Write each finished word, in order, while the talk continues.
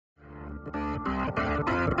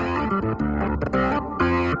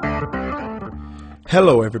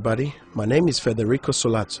Hello everybody, my name is Federico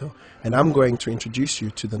Solazzo and I'm going to introduce you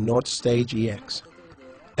to the Node Stage EX.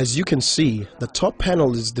 As you can see, the top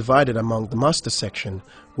panel is divided among the master section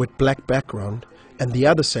with black background and the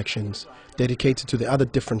other sections dedicated to the other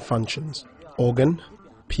different functions, organ,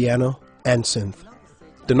 piano and synth.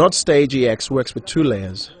 The Node Stage EX works with 2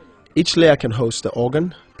 layers. Each layer can host the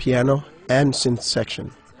organ, piano and synth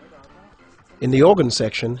section. In the organ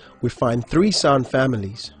section, we find 3 sound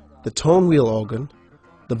families: the tone wheel organ,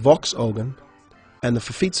 the Vox organ, and the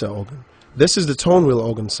Farbschema organ. This is the tone wheel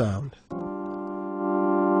organ sound.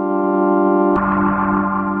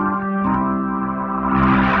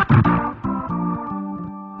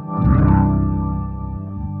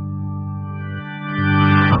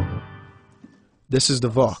 This is the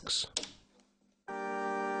Vox.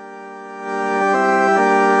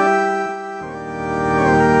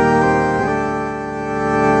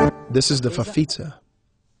 This is the Farbschema.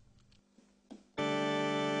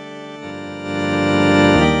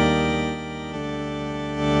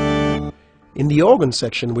 In the organ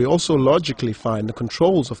section, we also logically find the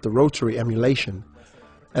controls of the rotary emulation.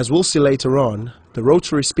 As we'll see later on, the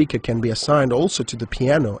rotary speaker can be assigned also to the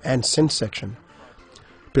piano and synth section.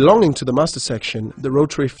 Belonging to the master section, the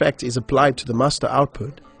rotary effect is applied to the master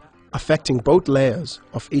output, affecting both layers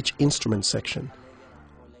of each instrument section.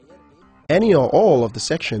 Any or all of the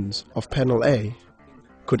sections of panel A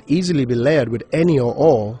could easily be layered with any or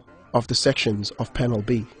all of the sections of panel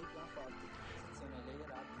B.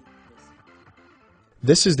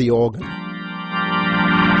 This is the organ.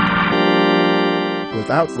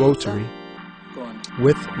 Without rotary,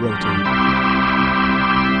 with rotary.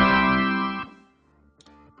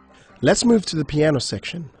 Let's move to the piano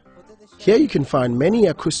section. Here you can find many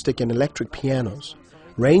acoustic and electric pianos,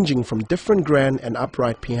 ranging from different grand and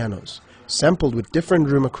upright pianos, sampled with different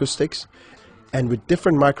room acoustics and with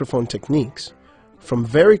different microphone techniques, from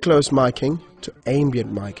very close miking to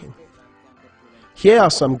ambient miking. Here are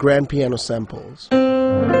some grand piano samples.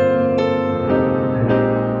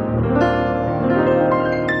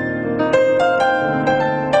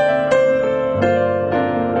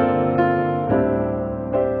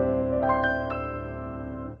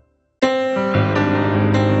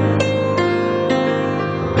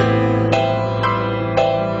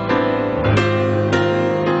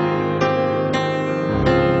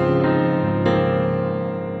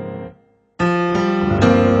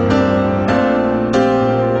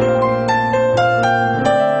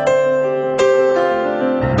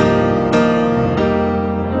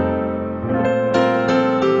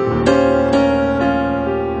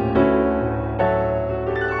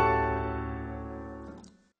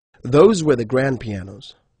 Those were the grand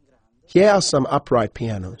pianos. Here are some upright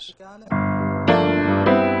pianos.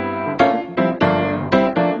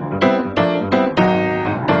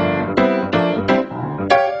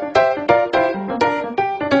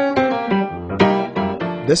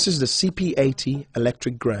 This is the CP80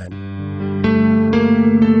 electric grand.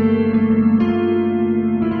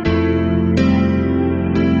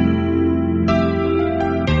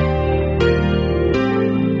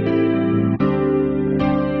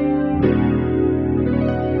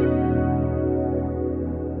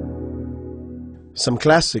 Some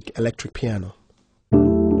classic electric piano.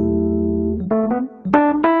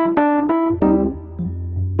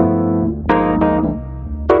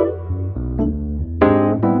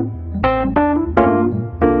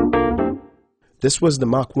 This was the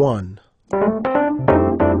M.I.P.A.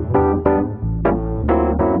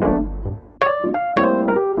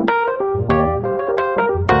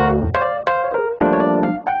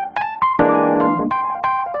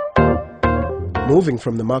 Moving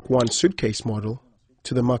from the M.I.P.A suitcase model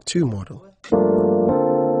to the M.I.P. model.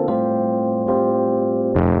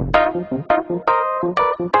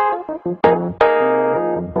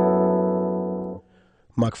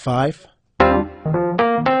 M.I.P.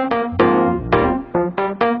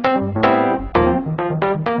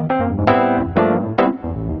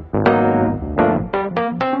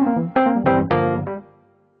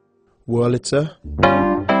 Wurlitzer.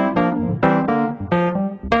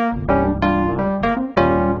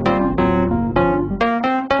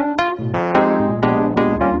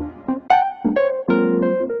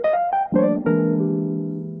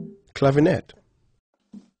 Clavinet.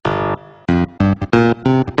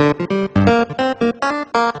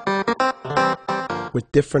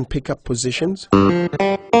 With different pickup positions.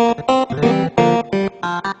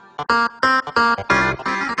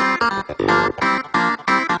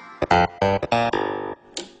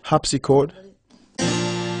 Harpsichord.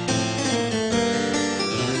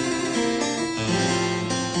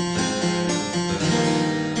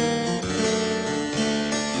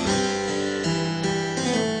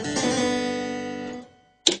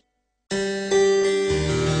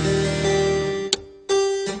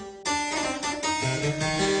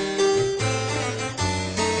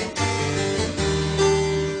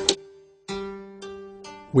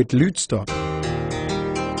 with Lutstop.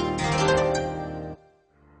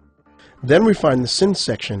 Then we find the synth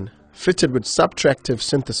section fitted with subtractive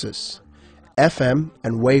synthesis, FM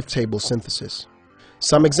and wavetable synthesis.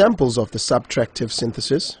 Some examples of the subtractive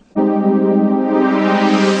synthesis: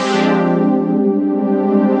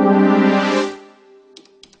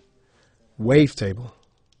 wavetable,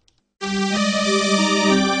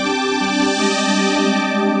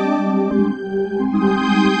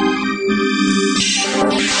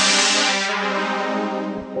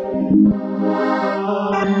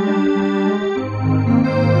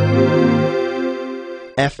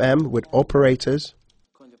 FM with operators,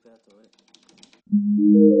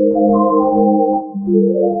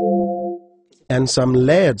 and some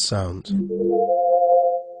layered sounds.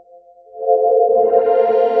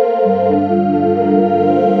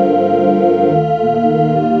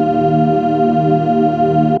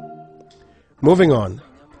 Moving on,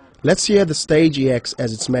 let's hear the stage EX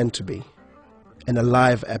as it's meant to be, in a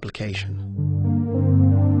live application.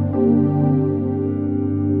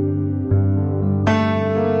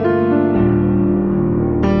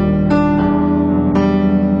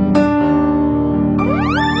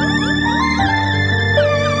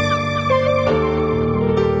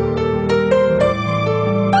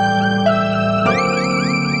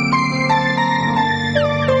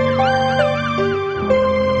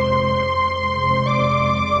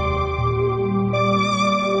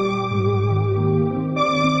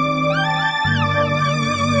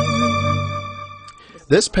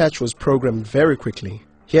 This patch was programmed very quickly.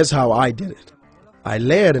 Here's how I did it. I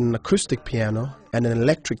layered an acoustic piano and an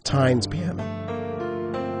electric tines piano.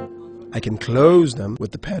 I can close them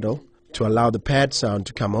with the pedal to allow the pad sound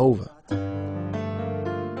to come over.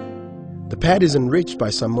 The pad is enriched by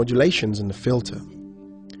some modulations in the filter.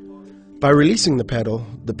 By releasing the pedal,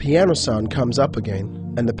 the piano sound comes up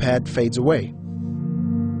again and the pad fades away.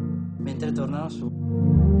 Mentre tornano su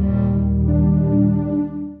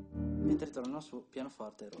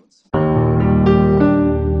pianoforte e rozzo.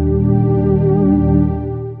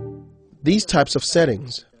 These types of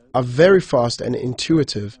settings are very fast and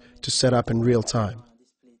intuitive to set up in real time.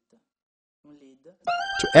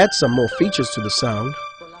 To add some more features to the sound,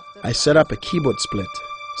 I set up a keyboard split,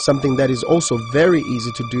 something that is also very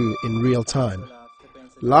easy to do in real time.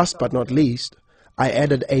 Last but not least, I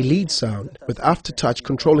added a lead sound with aftertouch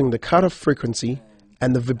controlling the cutoff frequency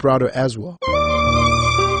and the vibrato as well.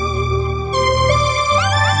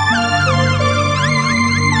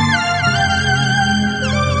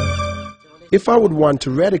 If I would want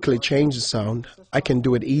to radically change the sound, I can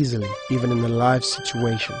do it easily, even in a live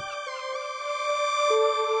situation.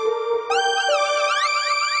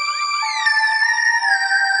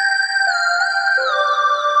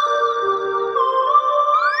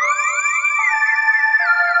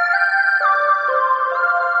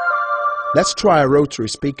 Let's try a rotary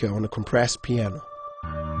speaker on a compressed piano.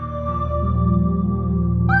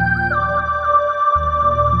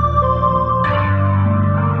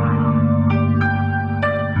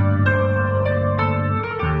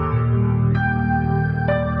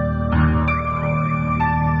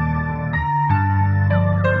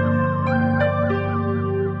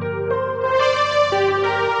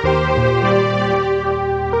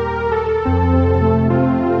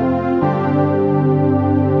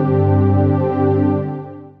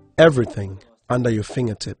 Everything under your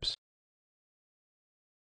fingertips.